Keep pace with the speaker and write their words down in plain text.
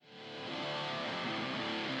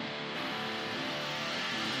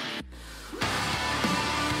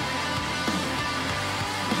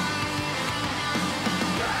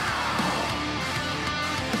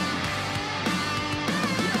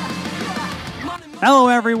Hello,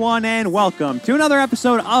 everyone, and welcome to another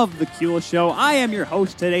episode of The Kuehl Show. I am your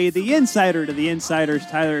host today, the insider to the insiders,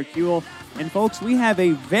 Tyler Kuehl. And folks, we have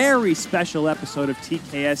a very special episode of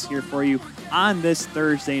TKS here for you on this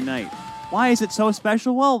Thursday night. Why is it so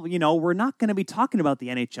special? Well, we're not going to be talking about the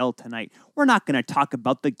NHL tonight. We're not going to talk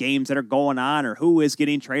about the games that are going on or who is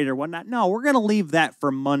getting traded or whatnot. No, we're going to leave that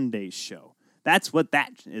for Monday's show. That's what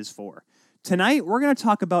that is for. Tonight, we're going to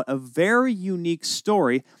talk about a very unique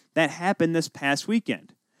story that happened this past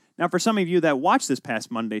weekend. Now, for some of you that watched this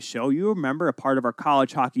past Monday's show, you remember a part of our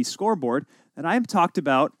college hockey scoreboard that I have talked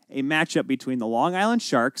about a matchup between the Long Island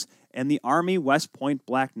Sharks and the Army West Point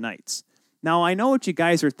Black Knights. Now, I know what you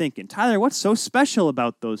guys are thinking. Tyler, what's so special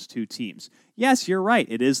about those two teams? Yes, you're right.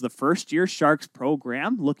 It is the first-year Sharks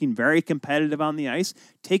program, looking very competitive on the ice,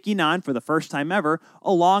 taking on, for the first time ever,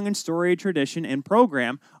 a long and storied tradition and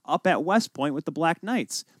program up at West Point with the Black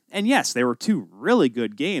Knights. And yes, there were two really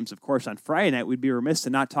good games. Of course, on Friday night, we'd be remiss to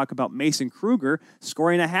not talk about Mason Kruger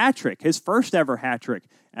scoring a hat trick, his first ever hat trick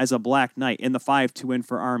as a Black Knight in the 5-2 win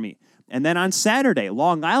for Army. And then on Saturday,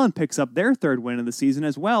 Long Island picks up their third win of the season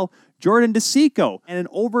as well. Jordan DeSico and an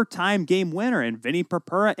overtime game winner, and Vinny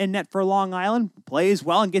Purpura in net for Long Island plays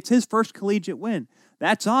well and gets his first collegiate win.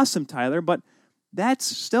 That's awesome, Tyler, but that's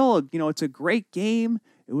still, it's a great game.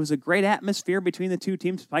 It was a great atmosphere between the two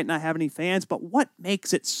teams, despite not having any fans. But what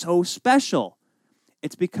makes it so special?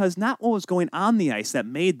 It's because not what was going on the ice that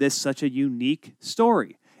made this such a unique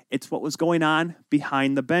story. It's what was going on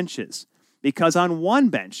behind the benches. Because on one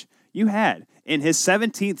bench, you had, in his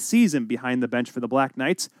 17th season behind the bench for the Black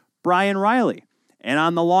Knights, Brian Riley. And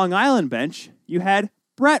on the Long Island bench, you had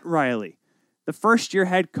Brett Riley. The first-year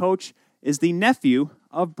head coach is the nephew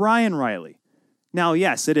of Brian Riley. Now,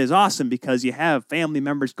 yes, it is awesome because you have family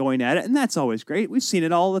members going at it, and that's always great. We've seen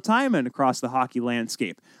it all the time and across the hockey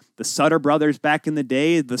landscape. The Sutter brothers back in the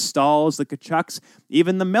day, the Stalls, the Kachucks,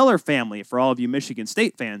 even the Miller family for all of you Michigan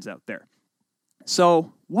State fans out there.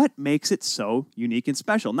 So what makes it so unique and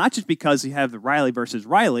special? Not just because you have the Riley versus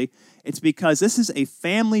Riley, it's because this is a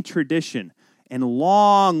family tradition and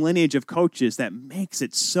long lineage of coaches that makes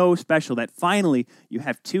it so special that finally you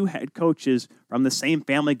have two head coaches from the same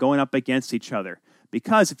family going up against each other.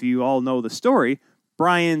 Because if you all know the story,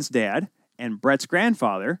 Brian's dad and Brett's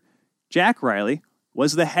grandfather, Jack Riley,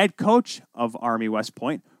 was the head coach of Army West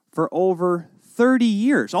Point for over 30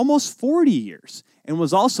 years, almost 40 years, and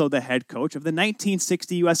was also the head coach of the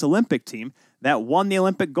 1960 U.S. Olympic team that won the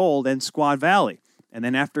Olympic gold in Squaw Valley. And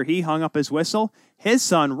then after he hung up his whistle, his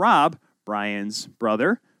son, Rob, Brian's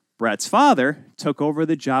brother, Brett's father, took over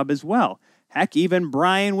the job as well. Heck, even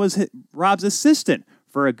Brian was Rob's assistant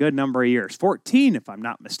for a good number of years, 14 if I'm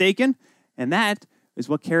not mistaken, and that is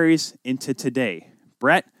what carries into today.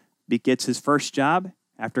 Brett gets his first job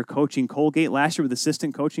after coaching Colgate last year with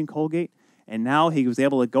assistant coaching Colgate, and now he was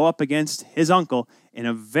able to go up against his uncle in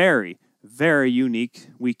a very, very unique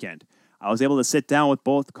weekend. I was able to sit down with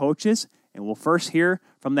both coaches, and we'll first hear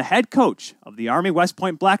from the head coach of the Army West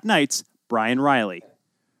Point Black Knights, Brian Riley.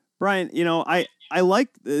 Brian,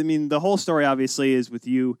 the whole story obviously is with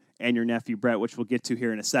you and your nephew, Brett, which we'll get to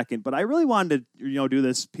here in a second. But I really wanted to, do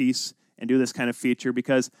this piece and do this kind of feature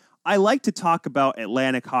because I like to talk about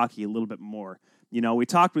Atlantic hockey a little bit more. We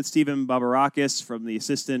talked with Stephen Babarakis from the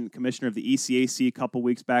assistant commissioner of the ECAC a couple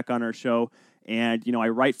weeks back on our show. And, I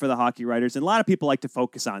write for the Hockey Writers. And a lot of people like to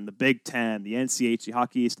focus on the Big Ten, the NCH, the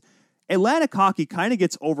Hockey East. Atlantic hockey kind of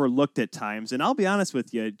gets overlooked at times, and I'll be honest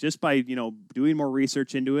with you, just by, doing more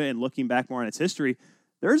research into it and looking back more on its history,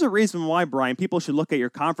 there's a reason why, Brian, people should look at your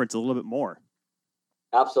conference a little bit more.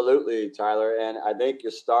 Absolutely, Tyler, and I think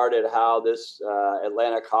you started how this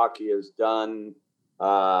Atlantic hockey is done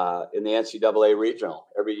in the NCAA regional.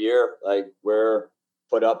 Every year, we're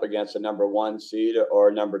put up against a number 1 seed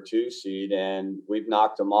or number 2 seed, and we've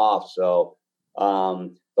knocked them off, so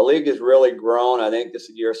the league has really grown. I think this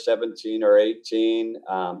is year 17 or 18.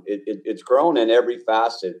 It's grown in every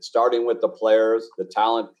facet, starting with the players, the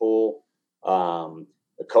talent pool.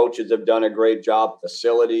 The coaches have done a great job,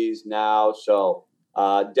 facilities now. So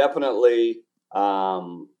definitely,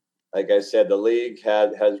 like I said, the league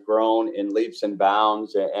has grown in leaps and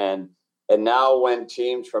bounds. And now when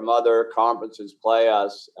teams from other conferences play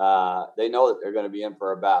us, they know that they're going to be in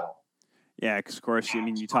for a battle. Yeah, because, of course,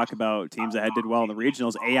 you talk about teams that did well in the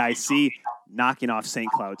regionals. AIC knocking off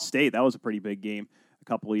St. Cloud State. That was a pretty big game a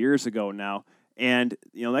couple of years ago now. And,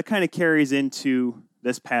 that kind of carries into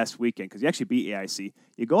this past weekend because you actually beat AIC.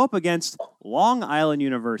 You go up against Long Island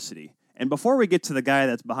University. And before we get to the guy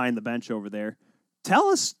that's behind the bench over there, Tell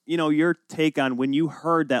us, your take on when you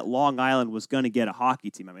heard that Long Island was going to get a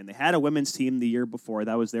hockey team. I mean, they had a women's team the year before.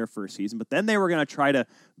 That was their first season. But then they were going to try to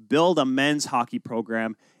build a men's hockey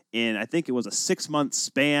program in, I think it was a 6-month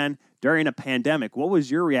span during a pandemic. What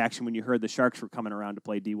was your reaction when you heard the Sharks were coming around to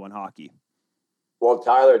play D1 hockey? Well,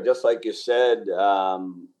 Tyler, just like you said,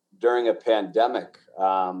 during a pandemic,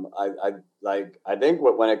 I think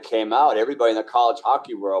when it came out, everybody in the college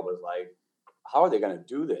hockey world was like, how are they going to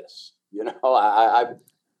do this? I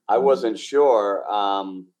wasn't sure.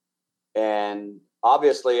 And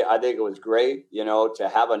obviously, I think it was great,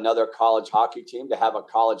 to have another college hockey team, to have a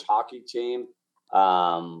college hockey team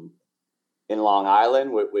in Long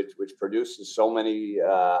Island, which produces so many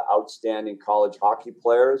outstanding college hockey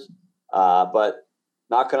players. But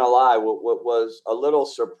not going to lie, was a little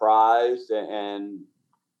surprised and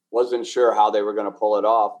wasn't sure how they were going to pull it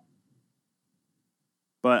off.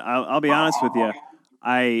 But I'll be honest with you,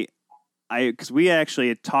 because we actually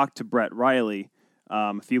had talked to Brett Riley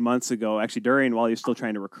a few months ago, actually while he was still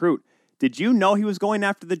trying to recruit. Did you know he was going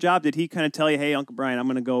after the job? Did he kind of tell you, hey, Uncle Brian, I'm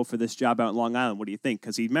going to go for this job out in Long Island? What do you think?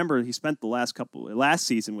 Because he spent the last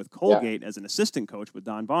season with Colgate as an assistant coach with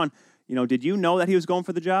Don Vaughn. Did you know that he was going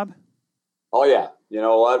for the job? Oh yeah. You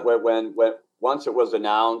know what? When once it was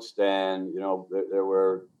announced, and there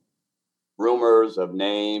were rumors of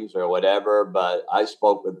names or whatever, but I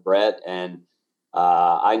spoke with Brett, and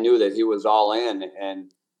I knew that he was all in.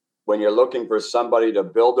 And when you're looking for somebody to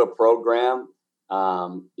build a program,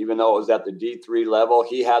 even though it was at the D3 level,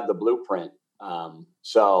 he had the blueprint. I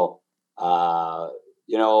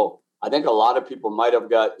think a lot of people might have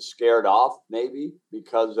got scared off maybe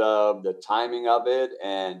because of the timing of it.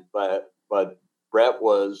 But Brett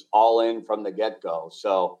was all in from the get-go.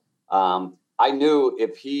 So I knew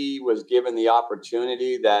if he was given the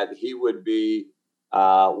opportunity that he would be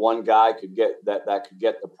one guy could get that could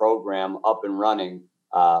get the program up and running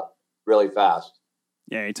really fast.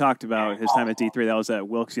 Yeah, he talked about his time at D3. That was at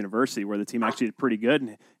Wilkes University, where the team actually did pretty good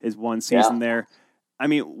in his one season there. I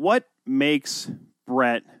mean, what makes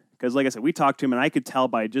Brett? Because, like I said, we talked to him, and I could tell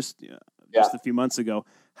by just a few months ago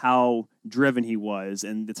how driven he was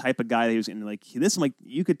and the type of guy that he was. And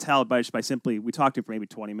you could tell by simply we talked to him for maybe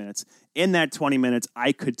 20 minutes. In that 20 minutes,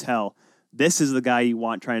 I could tell this is the guy you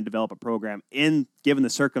want trying to develop a program given the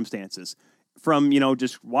circumstances. From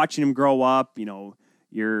just watching him grow up,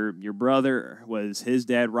 Your brother was his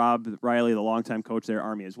dad, Rob Riley, the longtime coach there,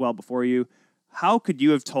 Army as well, before you. How could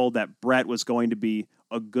you have told that Brett was going to be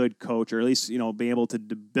a good coach, or at least, be able to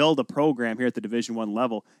build a program here at the Division I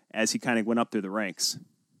level as he kind of went up through the ranks?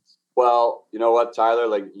 Well, you know what, Tyler?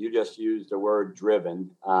 Like you just used the word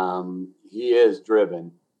driven. He is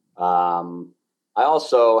driven. I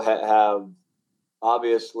also have,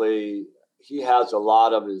 obviously, he has a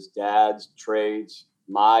lot of his dad's traits,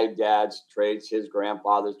 my dad's traits, his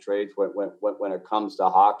grandfather's traits when it comes to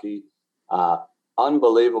hockey.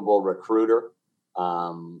 Unbelievable recruiter,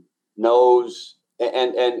 knows,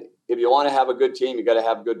 and if you want to have a good team, you got to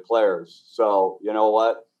have good players. So you know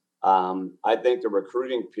what? I think the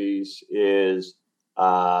recruiting piece is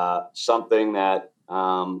something that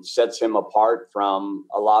sets him apart from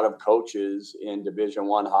a lot of coaches in Division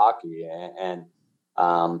I hockey,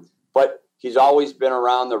 but he's always been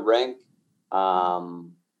around the rink.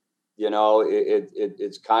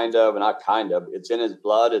 It's it's in his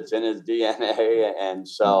blood, it's in his DNA. And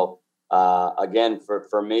so, again,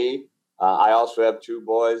 for me, I also have 2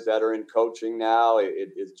 boys that are in coaching now.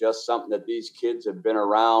 It's just something that these kids have been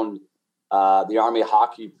around the Army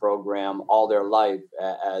hockey program all their life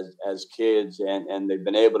as kids. And they've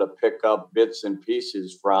been able to pick up bits and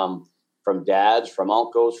pieces from dads, from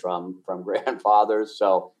uncles, from grandfathers.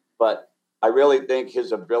 So, but I really think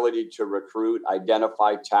his ability to recruit,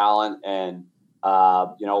 identify talent, and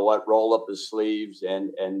roll up his sleeves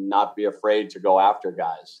and not be afraid to go after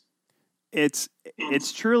guys. It's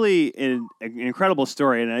truly an incredible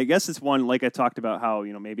story, and I guess it's one, like I talked about, how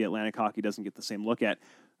maybe Atlantic hockey doesn't get the same look at.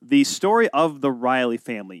 The story of the Riley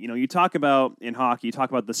family. You talk about in hockey, you talk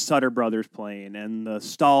about the Sutter brothers playing and the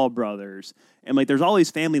Stahl brothers, and there's all these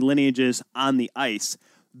family lineages on the ice.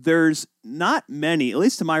 There's not many, at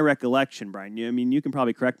least to my recollection, Brian. You can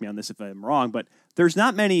probably correct me on this if I'm wrong, but there's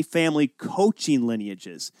not many family coaching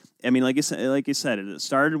lineages. Like you said, it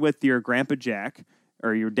started with your grandpa Jack,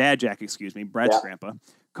 or your dad Jack, excuse me, Brett's grandpa,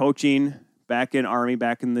 coaching back in Army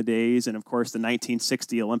back in the days, and of course the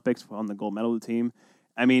 1960 Olympics, won the gold medal of the team.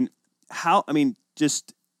 I don't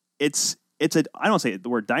say the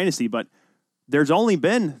word dynasty, but there's only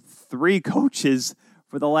been 3 coaches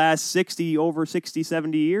for the last 60,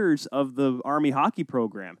 70 years of the Army hockey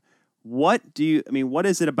program. what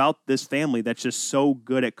is it about this family that's just so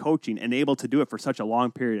good at coaching and able to do it for such a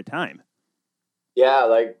long period of time?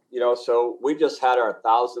 Yeah, so we just had our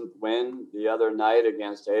 1,000th win the other night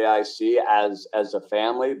against AIC as a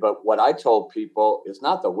family. But what I told people is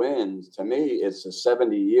not the wins. To me, it's the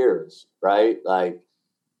 70 years, right? Like,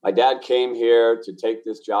 my dad came here to take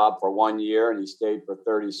this job for 1 year, and he stayed for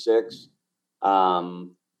 36.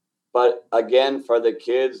 But again, for the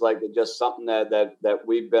kids, like, it's just something that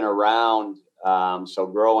we've been around. So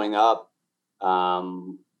growing up,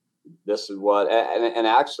 this is what, and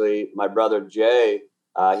actually my brother Jay,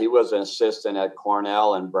 he was an assistant at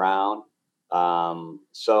Cornell and Brown. My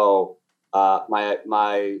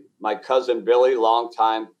cousin Billy,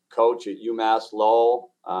 longtime coach at UMass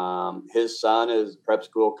Lowell. His son is prep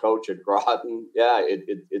school coach at Groton. Yeah,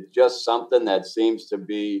 it's just something that seems to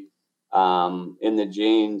be in the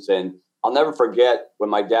genes. And I'll never forget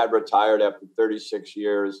when my dad retired after 36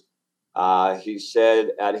 years. He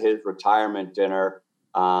said at his retirement dinner,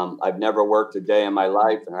 I've never worked a day in my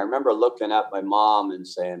life. And I remember looking at my mom and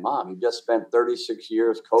saying, Mom, you just spent 36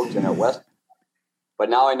 years coaching at West. But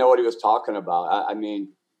now I know what he was talking about. I mean,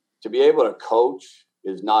 to be able to coach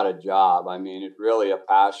is not a job. I mean, it's really a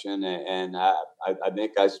passion. And I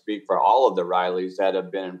think I speak for all of the Rileys that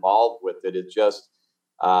have been involved with it. It's just,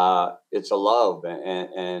 it's a love.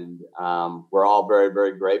 And we're all very,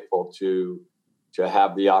 very grateful to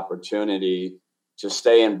have the opportunity to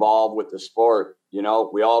stay involved with the sport. You know,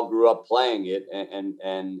 we all grew up playing it,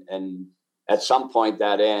 and at some point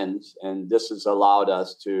that ends. And this has allowed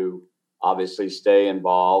us to obviously stay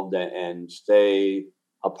involved and stay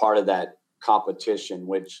a part of that competition,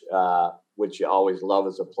 which you always love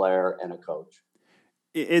as a player and a coach.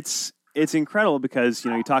 It's incredible because,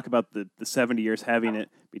 you talk about the 70 years having it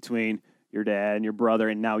between your dad and your brother,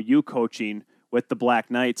 and now you coaching with the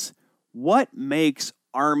Black Knights. What makes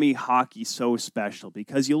Army hockey so special?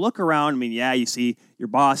 Because you look around, you see your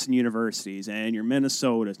Boston universities and your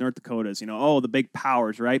Minnesotas, North Dakotas, the big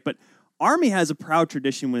powers, right? But Army has a proud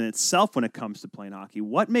tradition when it comes to playing hockey.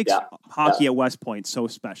 What makes hockey at West Point so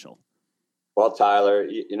special? Well, Tyler,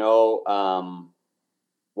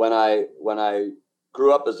 when I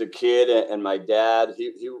grew up as a kid, and my dad,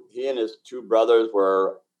 he and his two brothers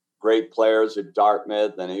were great players at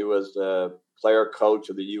Dartmouth, and he was the player coach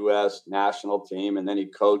of the U.S. national team, and then he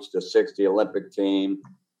coached the 60 Olympic team.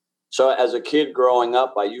 So as a kid growing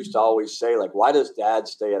up, I used to always say, like, why does Dad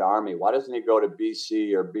stay at Army? Why doesn't he go to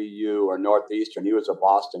BC or BU or Northeastern? He was a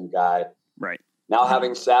Boston guy. Right. Now,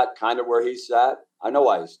 having sat kind of where he sat, I know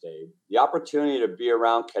why he stayed. The opportunity to be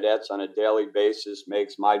around cadets on a daily basis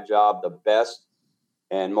makes my job the best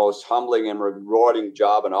and most humbling and rewarding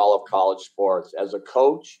job in all of college sports. As a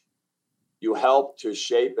coach, you help to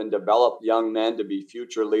shape and develop young men to be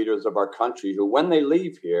future leaders of our country who, when they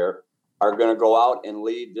leave here, are going to go out and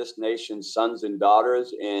lead this nation's sons and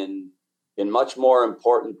daughters in much more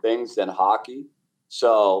important things than hockey.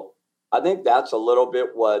 So I think that's a little bit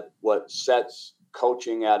what sets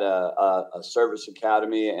coaching at a service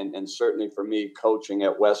academy and certainly for me, coaching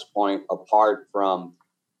at West Point apart from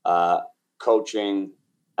coaching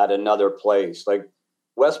at another place. Like,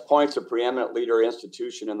 West Point's a preeminent leader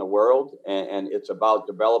institution in the world, and it's about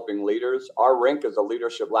developing leaders. Our rink is a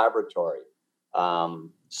leadership laboratory.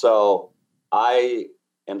 So I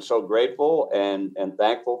am so grateful and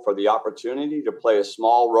thankful for the opportunity to play a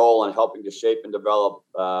small role in helping to shape and develop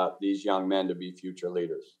these young men to be future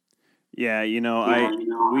leaders. Yeah,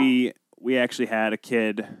 we actually had a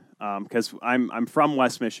kid because I'm from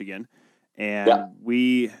West Michigan, and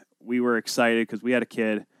we were excited because we had a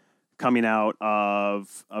kid coming out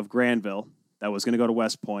of Granville that was going to go to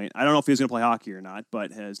West Point. I don't know if he was going to play hockey or not,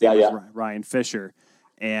 but his name was Ryan Fisher.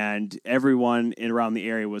 And everyone around the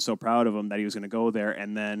area was so proud of him that he was going to go there.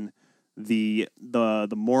 And then the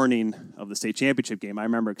morning of the state championship game, I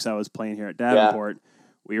remember because I was playing here at Davenport,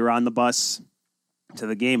 we were on the bus to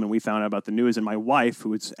the game and we found out about the news. And my wife, who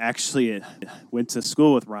was actually went to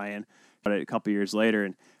school with Ryan, but a couple years later,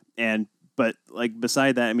 but like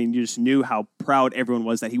beside that, you just knew how proud everyone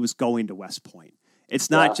was that he was going to West Point. It's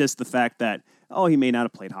not just the fact that, he may not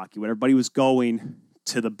have played hockey, whatever, but he was going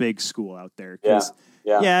to the big school out there.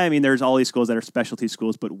 There's all these schools that are specialty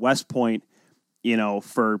schools, but West Point,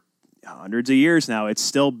 for hundreds of years now, it's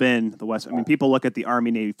still been the West. People look at the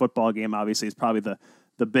Army-Navy football game, obviously, it's probably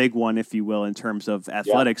the big one, if you will, in terms of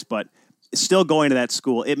athletics, but still going to that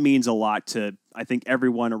school, it means a lot to, I think,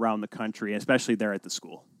 everyone around the country, especially there at the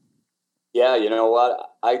school. Yeah, you know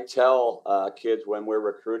what? I tell kids when we're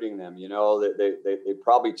recruiting them, they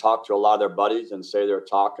probably talk to a lot of their buddies and say they're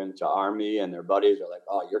talking to Army, and their buddies are like,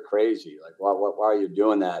 "Oh, you're crazy! Like, why are you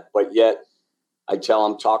doing that?" But yet, I tell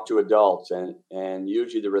them, talk to adults. And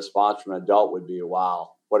usually the response from an adult would be,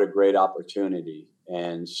 wow, what a great opportunity.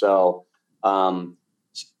 And so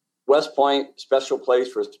West Point, special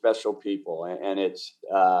place for special people. And it's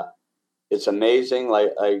amazing.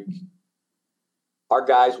 Like our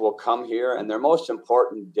guys will come here, and their most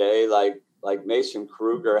important day, like Mason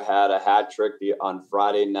Kruger had a hat trick on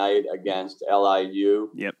Friday night against LIU.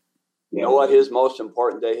 Yep. You know what his most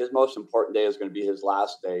important day? His most important day is going to be his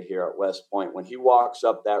last day here at West Point. When he walks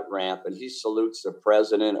up that ramp and he salutes the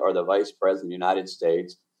president or the vice president of the United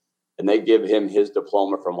States, and they give him his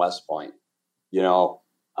diploma from West Point. You know,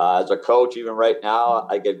 as a coach, even right now,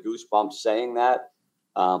 I get goosebumps saying that.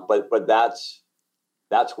 But that's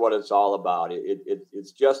what it's all about.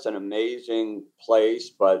 It's just an amazing place.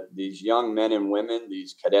 But these young men and women,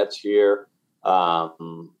 these cadets here, are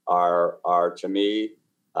to me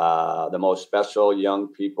the most special young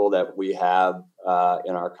people that we have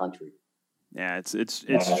in our country. Yeah, it's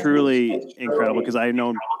truly incredible, because I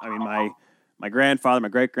know, I mean, my grandfather, my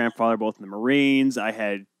great grandfather, both in the Marines. I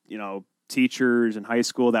had, you know, teachers in high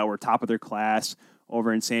school that were top of their class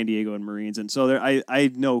over in San Diego and Marines, and so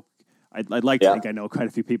I know. I'd like to think I know quite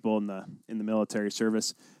a few people in the military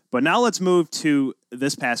service. But now let's move to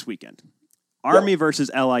this past weekend. Army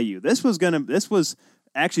versus LIU. This was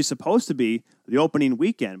actually supposed to be the opening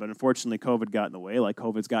weekend, but unfortunately COVID got in the way, like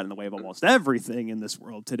COVID's gotten in the way of almost everything in this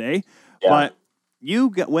world today. Yeah. But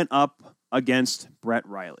you went up against Brett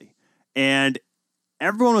Riley, and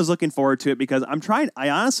everyone was looking forward to it, because I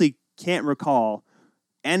honestly can't recall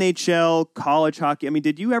NHL, college hockey. I mean,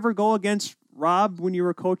 did you ever go against Rob when you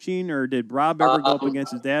were coaching, or did Rob ever go up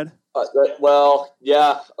against his dad? Well,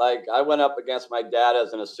 yeah, like I went up against my dad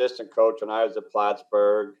as an assistant coach when I was at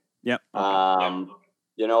Plattsburgh. Yep. Okay.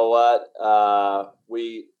 You know what?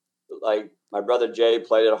 We, like, my brother Jay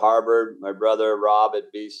played at Harvard, my brother Rob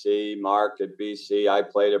at BC, Mark at BC. I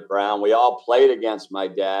played at Brown. We all played against my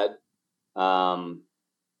dad.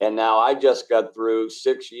 And now I just got through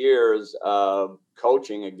 6 years of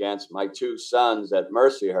coaching against my two sons at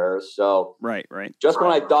Mercyhurst. So right. Just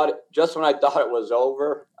when I thought it was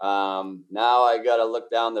over, now I got to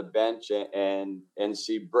look down the bench and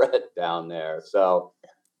see Brett down there. So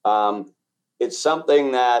it's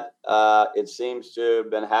something that it seems to have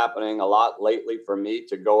been happening a lot lately for me,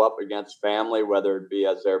 to go up against family, whether it be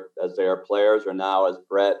as their players or now as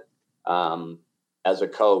Brett as a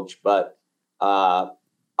coach. But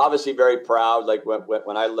obviously very proud. Like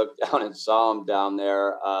when I looked down and saw him down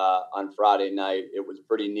there on Friday night, it was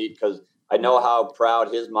pretty neat, because I know how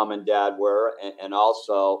proud his mom and dad were, and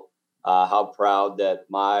also how proud that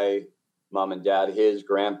my mom and dad, his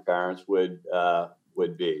grandparents, would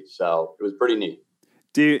be. So it was pretty neat.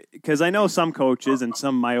 Because I know some coaches, and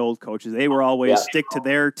some of my old coaches, they were always stick to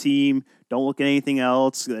their team, don't look at anything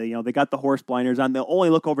else. You know, they got the horse blinders on. They'll only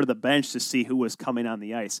look over to the bench to see who was coming on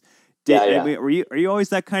the ice. Are you always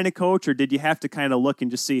that kind of coach, or did you have to kind of look and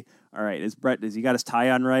just see, all right, has he got his tie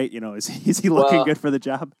on right? You know, is he looking good for the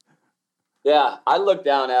job? Yeah, I looked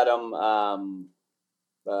down at him,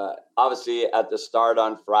 obviously at the start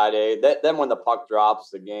on Friday. Then when the puck drops,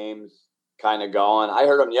 the game's kind of going. I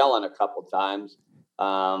heard him yelling a couple times.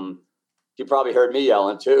 He probably heard me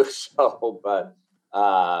yelling too. So, but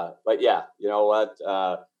yeah, you know what?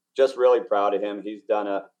 Just really proud of him. He's done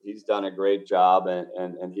a great job,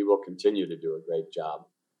 and he will continue to do a great job.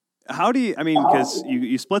 How do you, I mean, because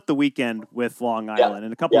you split the weekend with Long Island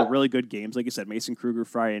and a couple of really good games. Like you said, Mason Kruger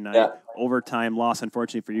Friday night, overtime loss,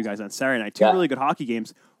 unfortunately for you guys, on Saturday night. Two really good hockey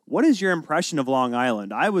games. What is your impression of Long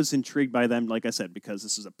Island? I was intrigued by them, like I said, because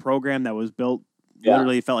this is a program that was built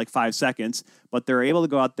literally felt like 5 seconds, but they're able to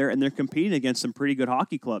go out there and they're competing against some pretty good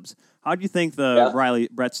hockey clubs. How do you think the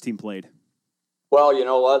Brett's team played? Well, you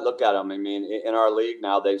know what? Look at them. I mean, in our league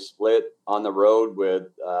now, they split on the road with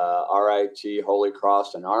RIT, Holy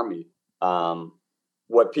Cross, and Army.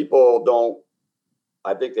 What people don't,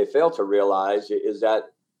 I think they fail to realize, is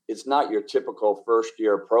that it's not your typical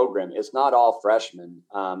first-year program. It's not all freshmen.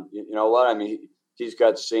 You know what? I mean, he's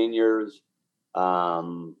got seniors.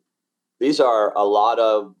 These are a lot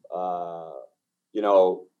of,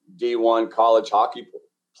 D1 college hockey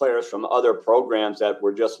players from other programs that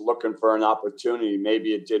were just looking for an opportunity.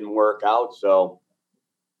 Maybe it didn't work out. So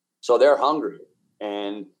they're hungry.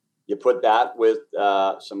 And you put that with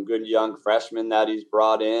some good young freshmen that he's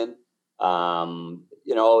brought in.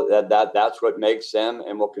 That's what makes them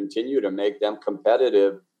and will continue to make them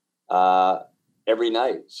competitive every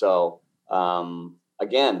night. So,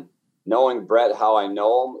 again, knowing Brett how I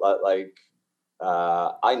know him,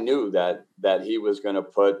 I knew that he was going to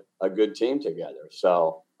put a good team together.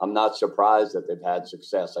 So I'm not surprised that they've had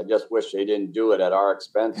success. I just wish they didn't do it at our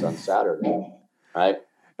expense on Saturday. right?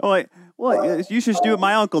 Well, you should do what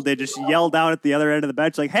my uncle did. Just yell down at the other end of the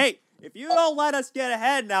bench, like, "Hey, if you don't let us get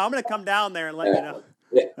ahead now, I'm going to come down there and let you know."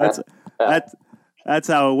 That's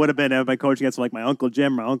how it would have been if I coached against like my Uncle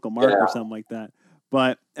Jim, or my Uncle Mark, or something like that.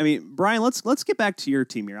 But I mean, Brian, let's get back to your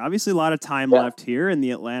team here. Obviously, a lot of time left here in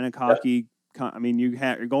the Atlantic Hockey. I mean,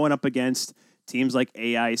 you're going up against teams like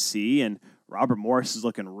AIC, and Robert Morris is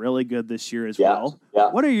looking really good this year as well. Yeah.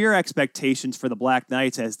 What are your expectations for the Black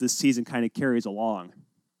Knights as this season kind of carries along?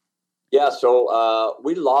 Yeah, so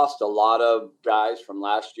we lost a lot of guys from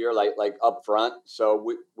last year, like up front. So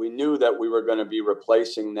we knew that we were going to be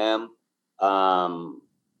replacing them,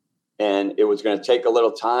 and it was going to take a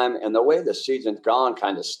little time. And the way the season's gone,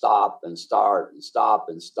 kind of stop and start and stop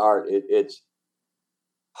and start, it's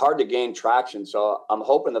hard to gain traction. So I'm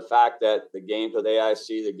hoping the fact that the games with AIC,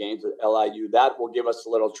 the games with LIU, that will give us a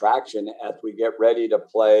little traction as we get ready to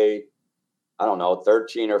play,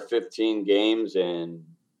 13 or 15 games in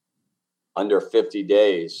under 50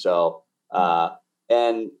 days. So,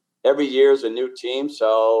 and every year is a new team.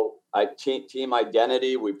 So team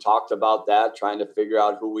identity, we've talked about that, trying to figure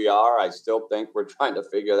out who we are. I still think we're trying to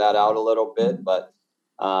figure that out a little bit, but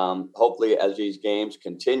hopefully as these games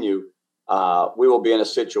continue, we will be in a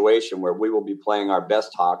situation where we will be playing our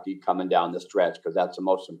best hockey coming down the stretch, because that's the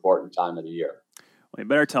most important time of the year. Well, you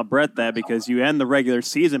better tell Brett that, because you end the regular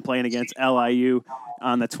season playing against LIU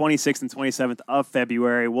on the 26th and 27th of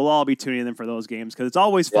February. We'll all be tuning in for those games, because it's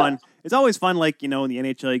always fun. Yeah. It's always fun, like, in the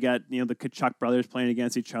NHL, you got, the Kachuk brothers playing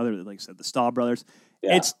against each other, like I said, the Stahl brothers.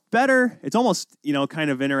 Yeah. It's better. It's almost, kind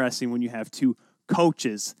of interesting when you have two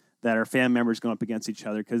coaches that are fan members going up against each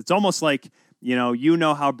other, because it's almost like, you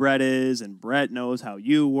know how Brett is, and Brett knows how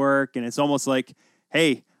you work, and it's almost like,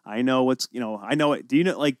 hey, I know I know it. Do you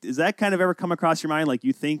know, like, does that kind of ever come across your mind? Like,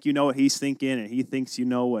 you think you know what he's thinking, and he thinks you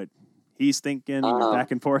know what he's thinking, back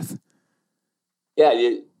and forth? Yeah,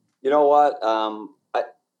 you know what?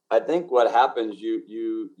 I think what happens,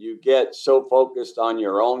 you get so focused on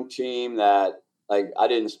your own team that, like, I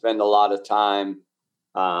didn't spend a lot of time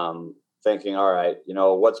thinking, all right,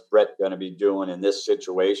 what's Brett going to be doing in this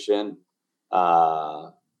situation?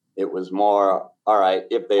 It was more, all right,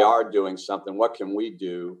 if they are doing something, what can we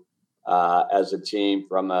do as a team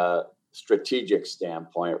from a strategic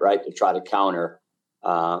standpoint, right, to try to counter?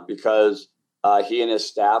 Because he and his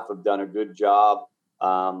staff have done a good job.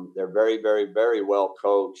 They're very, very, very well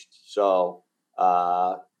coached. So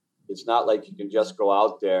it's not like you can just go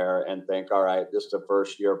out there and think, all right, this is a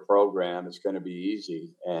first-year program, it's going to be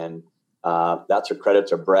easy. And that's a credit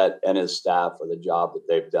to Brett and his staff for the job that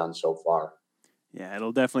they've done so far. Yeah,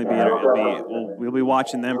 it'll definitely be. We'll be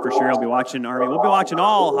watching them for sure. We'll be watching Army. We'll be watching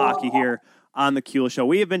all hockey here on the Kuehl Show.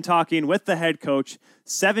 We have been talking with the head coach,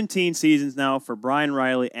 17 seasons now for Brian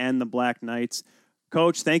Riley and the Black Knights.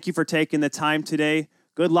 Coach, thank you for taking the time today.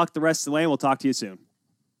 Good luck the rest of the way, and we'll talk to you soon.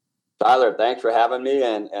 Tyler, thanks for having me,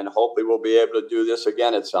 and hopefully we'll be able to do this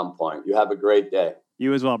again at some point. You have a great day.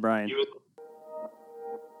 You as well, Brian.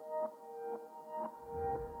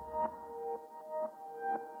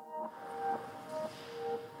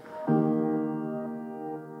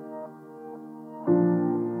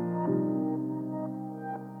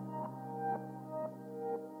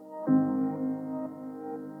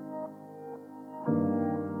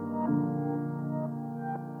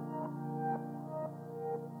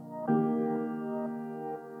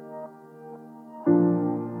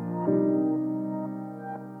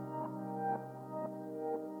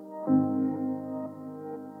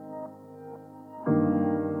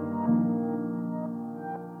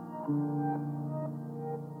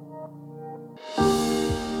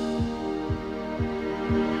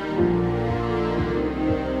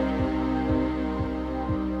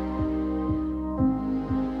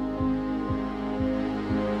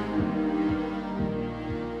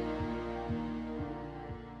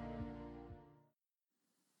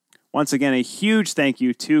 Once again, a huge thank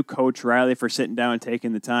you to Coach Riley for sitting down and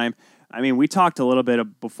taking the time. I mean, we talked a little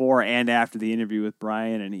bit before and after the interview with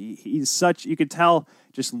Brian, and he's such, you could tell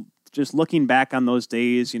just looking back on those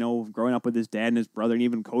days, growing up with his dad and his brother, and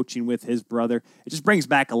even coaching with his brother, it just brings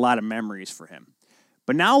back a lot of memories for him.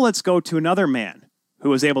 But now let's go to another man who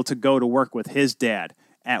was able to go to work with his dad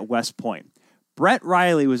at West Point. Brett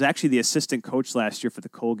Riley was actually the assistant coach last year for the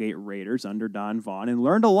Colgate Raiders under Don Vaughn and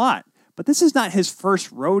learned a lot. But this is not his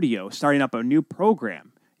first rodeo starting up a new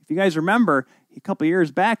program. If you guys remember, a couple of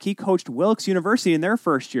years back, he coached Wilkes University in their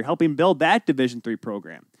first year, helping build that Division III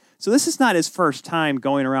program. So this is not his first time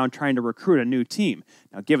going around trying to recruit a new team.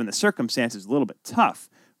 Now, given the circumstances, a little bit tough.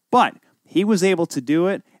 But he was able to do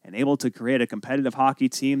it and able to create a competitive hockey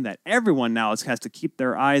team that everyone now has to keep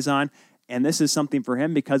their eyes on. And this is something for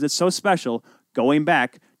him because it's so special going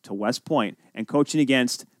back to West Point and coaching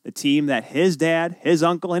against the team that his dad, his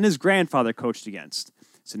uncle, and his grandfather coached against.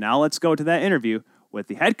 So now let's go to that interview with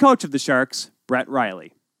the head coach of the Sharks, Brett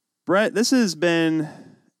Riley. Brett, it's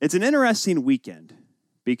an interesting weekend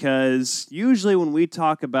because usually when we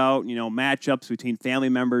talk about, matchups between family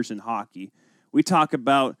members in hockey, we talk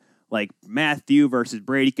about like Matthew versus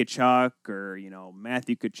Brady Tkachuk or,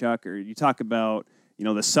 Matthew Tkachuk, or you talk about,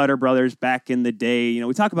 the Sutter brothers back in the day.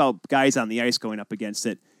 We talk about guys on the ice going up against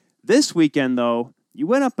it. This weekend, though, you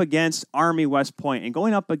went up against Army West Point and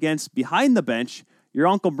going up against, behind the bench, your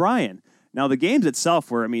Uncle Brian. Now, the games itself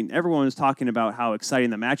were, everyone was talking about how exciting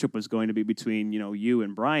the matchup was going to be between, you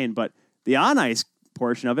and Brian, but the on-ice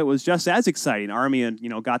portion of it was just as exciting. Army,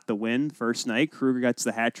 got the win first night. Kruger gets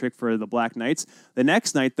the hat trick for the Black Knights. The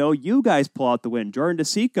next night, though, you guys pull out the win. Jordan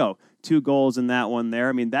DeSico, 2 goals in that one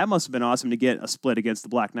there. That must have been awesome to get a split against the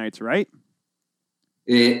Black Knights, right?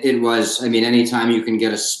 It was. Anytime you can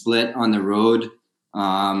get a split on the road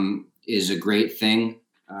is a great thing,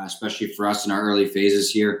 especially for us in our early phases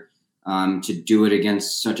here. To do it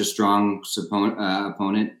against such a strong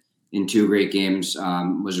opponent in 2 great games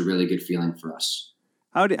was a really good feeling for us.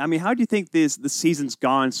 How do you think the season's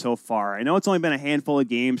gone so far? I know it's only been a handful of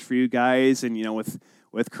games for you guys, and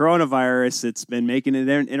with coronavirus, it's been making it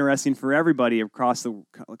interesting for everybody across the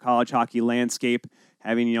college hockey landscape,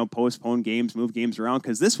 having postponed games, move games around,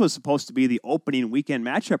 because this was supposed to be the opening weekend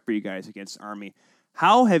matchup for you guys against Army.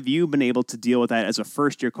 How have you been able to deal with that as a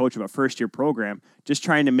first-year coach of a first-year program, just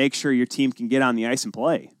trying to make sure your team can get on the ice and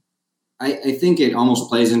play? I think it almost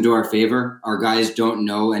plays into our favor. Our guys don't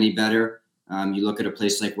know any better. You look at a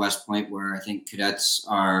place like West Point where I think cadets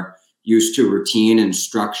are used to routine and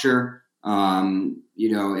structure,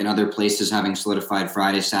 in other places having solidified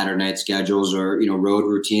Friday, Saturday night schedules or, road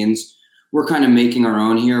routines. We're kind of making our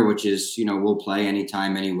own here, which is, we'll play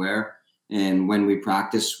anytime, anywhere. And when we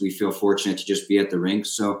practice, we feel fortunate to just be at the rink.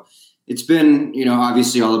 So it's been,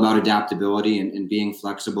 obviously all about adaptability and being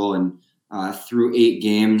flexible. And through 8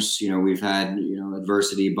 games, we've had,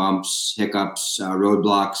 adversity, bumps, hiccups,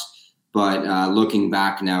 roadblocks. But looking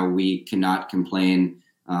back now, we cannot complain.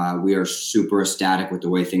 We are super ecstatic with the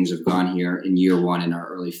way things have gone here in year 1 in our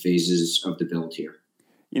early phases of the build here.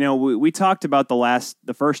 We talked about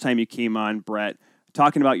the first time you came on, Brett,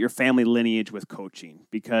 talking about your family lineage with coaching,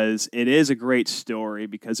 because it is a great story,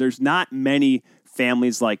 because there's not many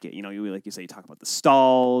families like it. Like you say, you talk about the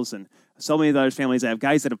Stalls and so many of those families that have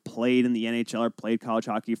guys that have played in the NHL or played college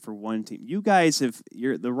hockey for one team. You guys the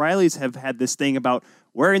Rileys have had this thing about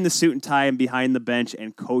wearing the suit and tie and behind the bench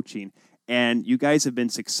and coaching. And you guys have been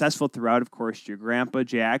successful throughout. Of course, your grandpa,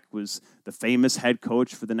 Jack, was the famous head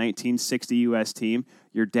coach for the 1960 U.S. team.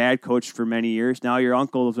 Your dad coached for many years. Now your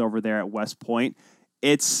uncle is over there at West Point.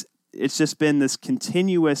 It's just been this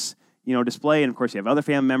continuous, display. And of course, you have other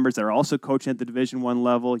family members that are also coaching at the Division I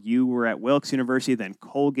level. You were at Wilkes University, then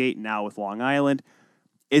Colgate, now with Long Island.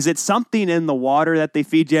 Is it something in the water that they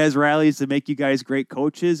feed you as Rileys to make you guys great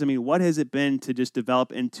coaches? What has it been to just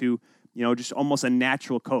develop into, just almost a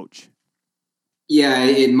natural coach? Yeah,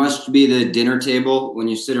 it must be the dinner table when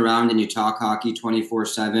you sit around and you talk hockey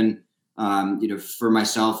 24/7. For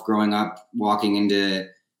myself, growing up, walking into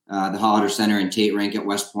the Hollister Center and Tate Rink at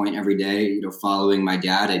West Point every day, following my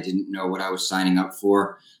dad, I didn't know what I was signing up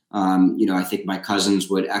for. I think my cousins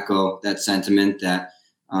would echo that sentiment that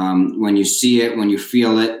when you see it, when you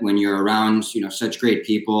feel it, when you're around, such great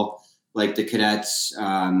people like the cadets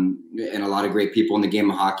and a lot of great people in the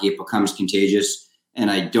game of hockey, it becomes contagious. And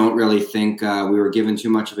I don't really think we were given too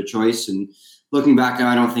much of a choice. And looking back,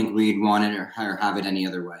 I don't think we'd want it or have it any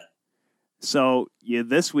other way. So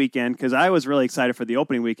this weekend, because I was really excited for the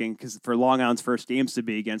opening weekend, because for Long Island's first games to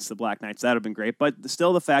be against the Black Knights, that would have been great. But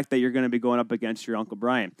still the fact that you're going to be going up against your Uncle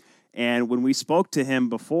Brian. And when we spoke to him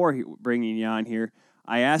before bringing you on here,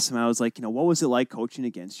 I asked him, I was like, what was it like coaching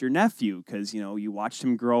against your nephew? Because, you watched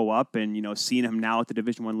him grow up and, seeing him now at the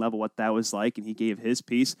Division I level, what that was like. And he gave his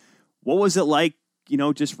piece. What was it like,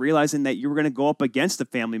 just realizing that you were going to go up against a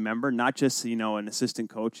family member, not just, an assistant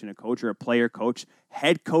coach and a coach or a player coach,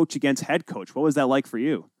 head coach against head coach? What was that like for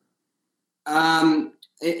you? First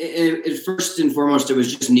and foremost, it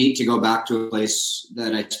was just neat to go back to a place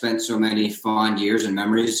that I spent so many fond years and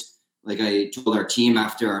memories. Like I told our team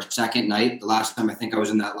after our second night, the last time I think I was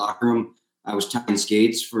in that locker room, I was tying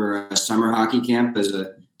skates for a summer hockey camp as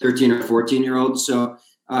a 13 or 14-year-old. So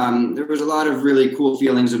there was a lot of really cool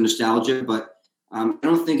feelings of nostalgia, but I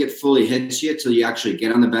don't think it fully hits you till you actually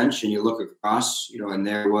get on the bench and you look across, and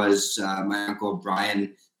there was my Uncle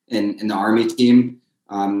Brian in the Army team.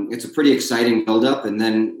 It's a pretty exciting buildup. And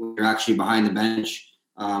then when you're actually behind the bench,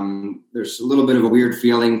 there's a little bit of a weird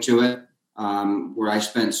feeling to it. where I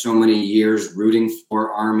spent so many years rooting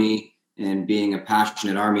for Army and being a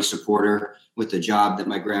passionate Army supporter with the job that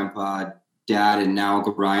my grandpa, dad, and now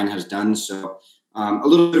Uncle Brian has done. So a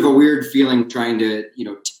little bit of a weird feeling trying to,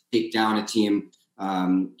 take down a team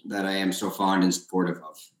that I am so fond and supportive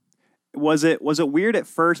of. Was it weird at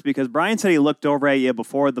first? Because Brian said he looked over at you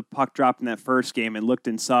before the puck dropped in that first game and looked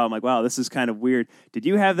and saw him like, wow, this is kind of weird. Did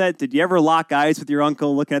you have that? Did you ever lock eyes with your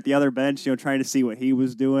uncle looking at the other bench, trying to see what he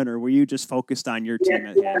was doing, or were you just focused on your team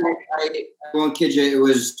at hand? I won't kid you.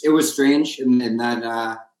 It was strange in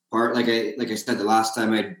that part. Like I said, the last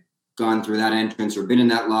time I'd gone through that entrance or been in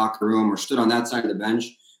that locker room or stood on that side of the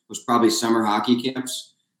bench was probably summer hockey camps.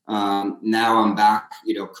 Now I'm back,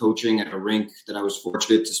 coaching at a rink that I was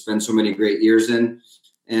fortunate to spend so many great years in.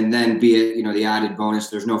 And then be it, the added bonus,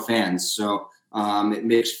 there's no fans. So it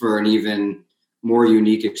makes for an even more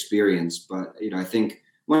unique experience. But, I think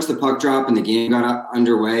once the puck drop and the game got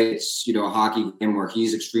underway, it's, a hockey game where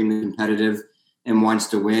he's extremely competitive and wants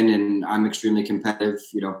to win. And I'm extremely competitive,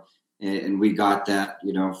 and we got that,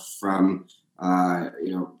 from,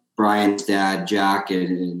 Brian's dad, Jack,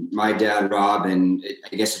 and my dad, Rob, and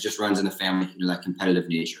I guess it just runs in the family, that competitive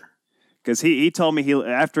nature. Because he told me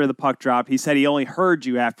after the puck drop, he said he only heard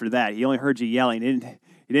you after that. He only heard you yelling. He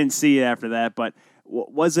didn't see you after that. But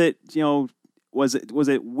was it was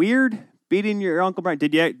it weird beating your Uncle Brian?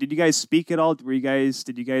 Did you guys speak at all? Did you guys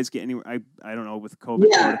get any? I don't know, with COVID.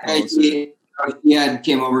 Yeah, he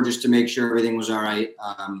came over just to make sure everything was all right.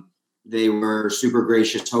 They were super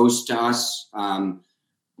gracious hosts to us.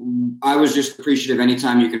 I was just appreciative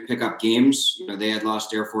anytime you could pick up games. They had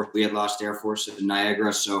lost Air Force. We had lost Air Force in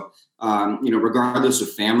Niagara. So, regardless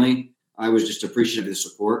of family, I was just appreciative of the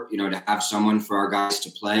support, to have someone for our guys to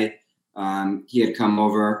play. He had come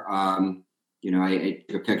over. I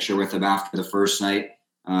took a picture with him after the first night.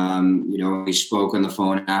 We spoke on the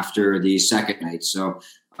phone after the second night. So,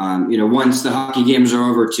 once the hockey games are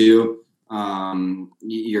over too,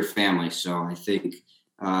 your family. So I think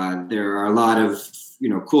there are a lot of,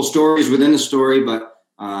 cool stories within the story, but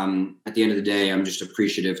at the end of the day, I'm just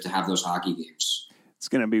appreciative to have those hockey games. It's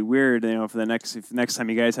going to be weird, if the next time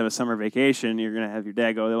you guys have a summer vacation, you're going to have your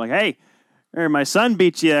dad go, they're like, hey, my son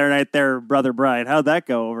beat you right there, Brother Brian. How'd that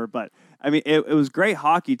go over? But I mean, it was great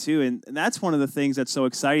hockey too. And that's one of the things that's so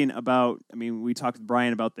exciting about, we talked with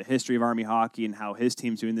Brian about the history of Army hockey and how his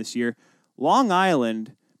team's doing this year. Long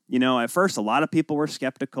Island, at first, a lot of people were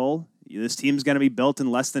skeptical. This team's going to be built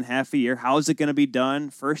in less than half a year. How is it going to be done?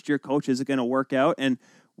 First-year coach, is it going to work out? And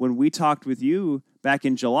when we talked with you back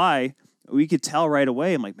in July, we could tell right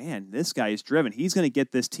away, I'm like, man, this guy is driven. He's going to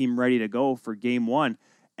get this team ready to go for game one.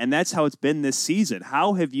 And that's how it's been this season.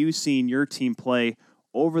 How have you seen your team play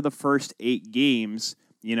over the first 8 games,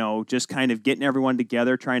 just kind of getting everyone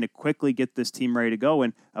together, trying to quickly get this team ready to go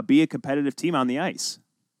and be a competitive team on the ice?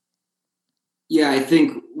 Yeah, I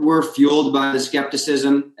think we're fueled by the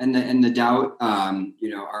skepticism and the doubt.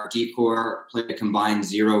 Our D-Corps played a combined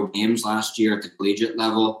 0 games last year at the collegiate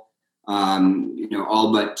level.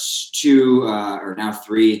 All but 2 or now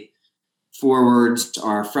 3 forwards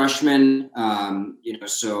are freshmen.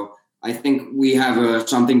 So I think we have a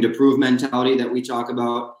something to prove mentality that we talk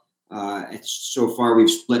about. So far, we've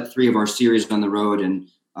split 3 of our series on the road and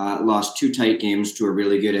lost 2 tight games to a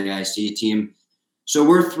really good AIC team. So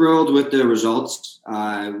we're thrilled with the results.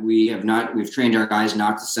 We've trained our guys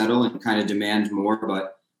not to settle and kind of demand more,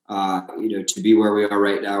 but to be where we are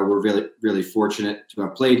right now, we're really, really fortunate to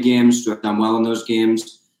have played games, to have done well in those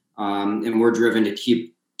games. And we're driven to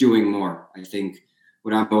keep doing more. I think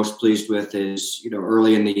what I'm most pleased with is,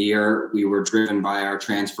 early in the year, we were driven by our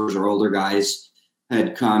transfers. Our older guys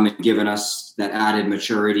had come and given us that added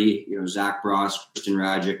maturity, Zach Bross, Christian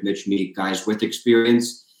Rajic, Mitch Meek, guys with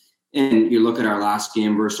experience. And you look at our last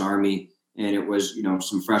game versus Army, and it was,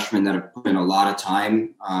 some freshmen that have put in a lot of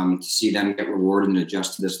time. To see them get rewarded and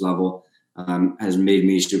adjust to this level has made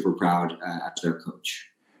me super proud as their coach.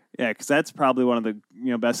 Yeah, because that's probably one of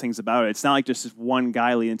the best things about it. It's not like just this one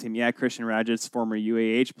guy leading the team. Yeah, Christian Rajic, former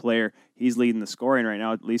UAH player, he's leading the scoring right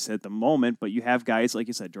now, at least at the moment. But you have guys, like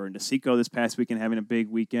you said, Jordan DeSico this past weekend having a big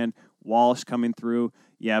weekend, Walsh coming through.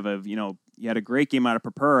 You have you had a great game out of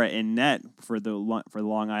Purpura in net for the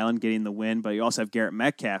Long Island, getting the win, but you also have Garrett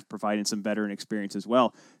Metcalf providing some veteran experience as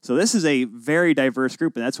well. So this is a very diverse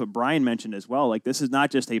group, and that's what Brian mentioned as well. Like, this is not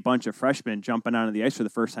just a bunch of freshmen jumping onto the ice for the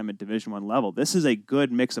first time at Division I level. This is a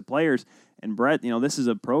good mix of players. And Brett, this is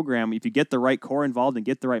a program, if you get the right core involved and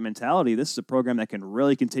get the right mentality, this is a program that can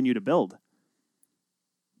really continue to build.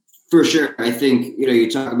 For sure. I think, you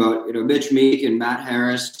talk about, Mitch Meek and Matt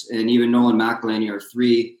Harris and even Nolan McElhaney are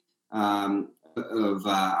 3 of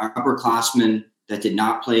our upperclassmen that did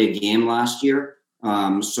not play a game last year.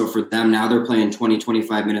 So for them now, they're playing 20,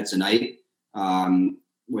 25 minutes a night,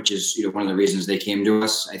 which is one of the reasons they came to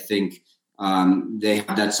us. I think they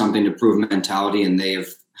have that something to prove mentality, and they have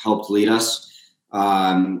helped lead us.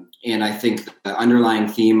 And I think the underlying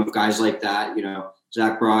theme of guys like that,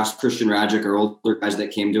 Zach Bross, Christian Rajic, are older guys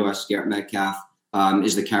that came to us, Garrett Metcalf,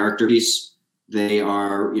 is the character piece. They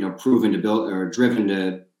are, proven to build or driven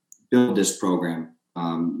to build this program.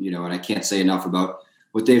 And I can't say enough about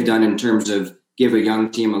what they've done in terms of give a young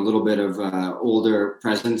team a little bit of older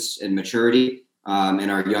presence and maturity. And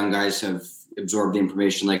our young guys have absorbed the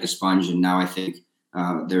information like a sponge. And now I think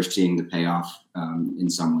they're seeing the payoff in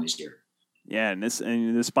some ways here. Yeah,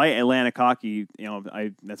 and despite Atlantic hockey,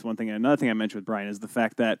 that's one thing. Another thing I mentioned with Brian is the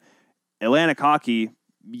fact that Atlantic hockey,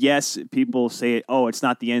 yes, people say, oh, it's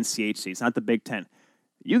not the NCHC, it's not the Big Ten.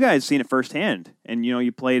 You guys seen it firsthand, and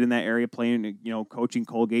you played in that area, playing, coaching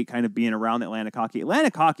Colgate, kind of being around Atlantic hockey.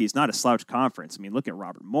 Atlantic hockey is not a slouch conference. I mean, look at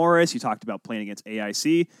Robert Morris. You talked about playing against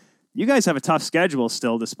AIC. You guys have a tough schedule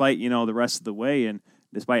still, despite the rest of the way, and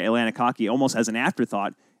despite Atlantic hockey almost as an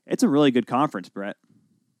afterthought. It's a really good conference, Brett.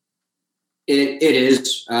 It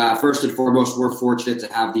is. First and foremost, we're fortunate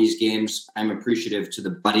to have these games. I'm appreciative to the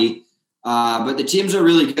buddy. But the teams are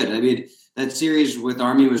really good. I mean, that series with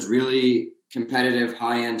Army was really competitive,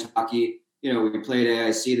 high-end hockey. We played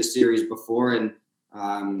AIC the series before, and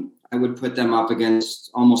I would put them up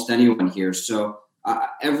against almost anyone here. So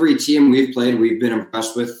every team we've played, we've been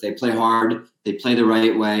impressed with. They play hard. They play the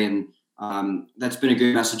right way, and that's been a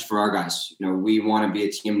good message for our guys. We want to be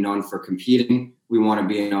a team known for competing. We want to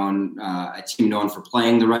be a team known for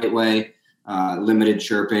playing the right way, limited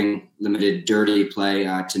chirping, limited dirty play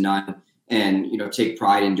to none, and take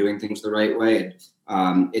pride in doing things the right way.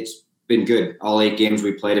 And it's been good. All 8 games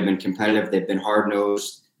we played have been competitive. They've been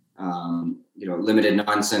hard-nosed, limited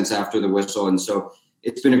nonsense after the whistle, and so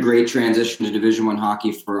it's been a great transition to Division I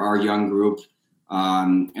hockey for our young group.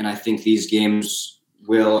 And I think these games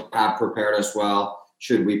will have prepared us well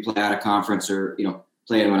should we play out of conference or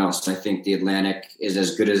play anyone else. I think the Atlantic is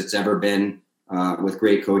as good as it's ever been, with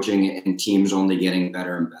great coaching and teams only getting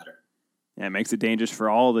better and better. Yeah, it makes it dangerous for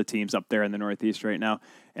all the teams up there in the Northeast right now.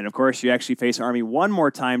 And, of course, you actually face Army one more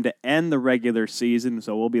time to end the regular season,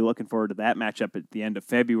 so we'll be looking forward to that matchup at the end of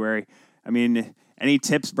February. I mean, any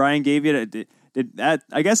tips Brian gave you? Did that?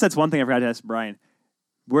 I guess that's one thing I forgot to ask Brian.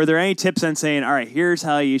 Were there any tips on saying, all right, here's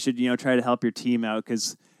how you should, try to help your team out?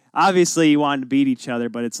 Because obviously you wanted to beat each other,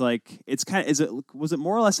 but it's like, was it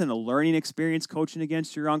more or less in a learning experience coaching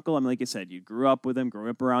against your uncle? I mean, like I said, you grew up with him, grew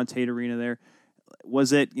up around Tate Arena there.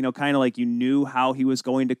 Was it, kind of like you knew how he was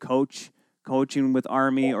going to coaching with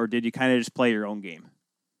Army, or did you kind of just play your own game?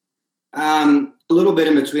 A little bit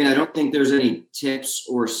in between. I don't think there's any tips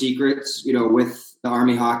or secrets, with the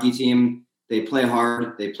Army hockey team. They play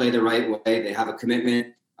hard. They play the right way. They have a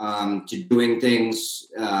commitment to doing things,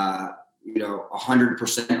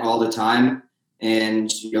 100% all the time.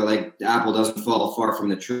 And, like the apple doesn't fall far from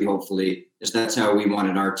the tree, hopefully, is that's how we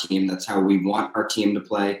wanted our team. That's how we want our team to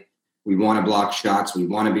play. We want to block shots. We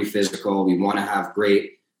want to be physical. We want to have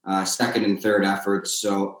great second and third efforts.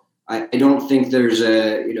 So I don't think there's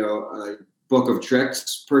a book of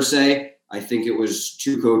tricks per se. I think it was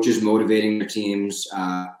 2 coaches motivating their teams,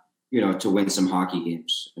 to win some hockey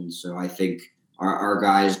games. And so I think our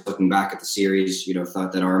guys, looking back at the series,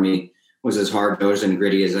 thought that Army was as hard-nosed and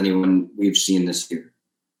gritty as anyone we've seen this year.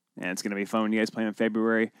 And it's going to be fun when you guys play in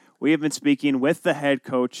February. We have been speaking with the head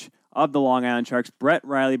coach of the Long Island Sharks, Brett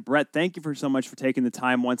Riley. Brett, thank you so much for taking the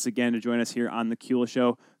time once again to join us here on the Kuehl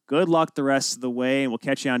Show. Good luck the rest of the way, and we'll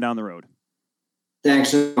catch you on down the road.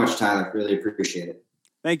 Thanks so much, Tyler. Really appreciate it.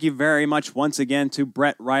 Thank you very much once again to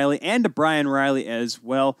Brett Riley and to Brian Riley as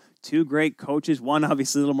well. 2 great coaches, one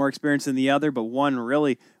obviously a little more experienced than the other, but one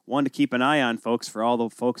to keep an eye on, folks, for all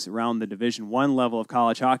the folks around the Division I level of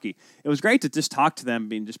college hockey. It was great to just talk to them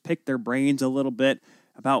and just pick their brains a little bit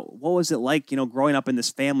about what was it like, growing up in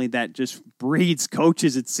this family that just breeds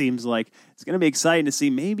coaches, it seems like. It's going to be exciting to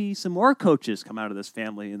see maybe some more coaches come out of this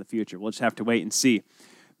family in the future. We'll just have to wait and see.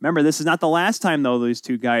 Remember, this is not the last time, though, these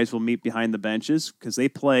 2 guys will meet behind the benches, because they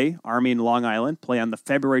play, Army and Long Island, play on the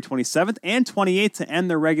February 27th and 28th to end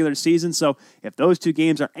their regular season. So if those 2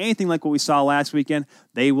 games are anything like what we saw last weekend,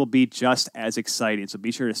 they will be just as exciting. So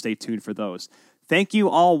be sure to stay tuned for those. Thank you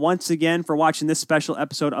all once again for watching this special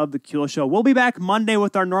episode of The Kuehl Show. We'll be back Monday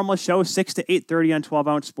with our normal show, 6 to 8:30 on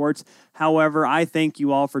 12-Ounce Sports. However, I thank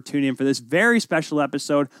you all for tuning in for this very special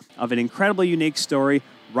episode of an incredibly unique story,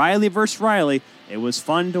 Riley versus Riley. It was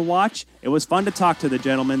fun to watch. It was fun to talk to the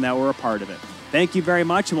gentlemen that were a part of it. Thank you very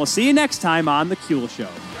much, and we'll see you next time on The Kuehl Show.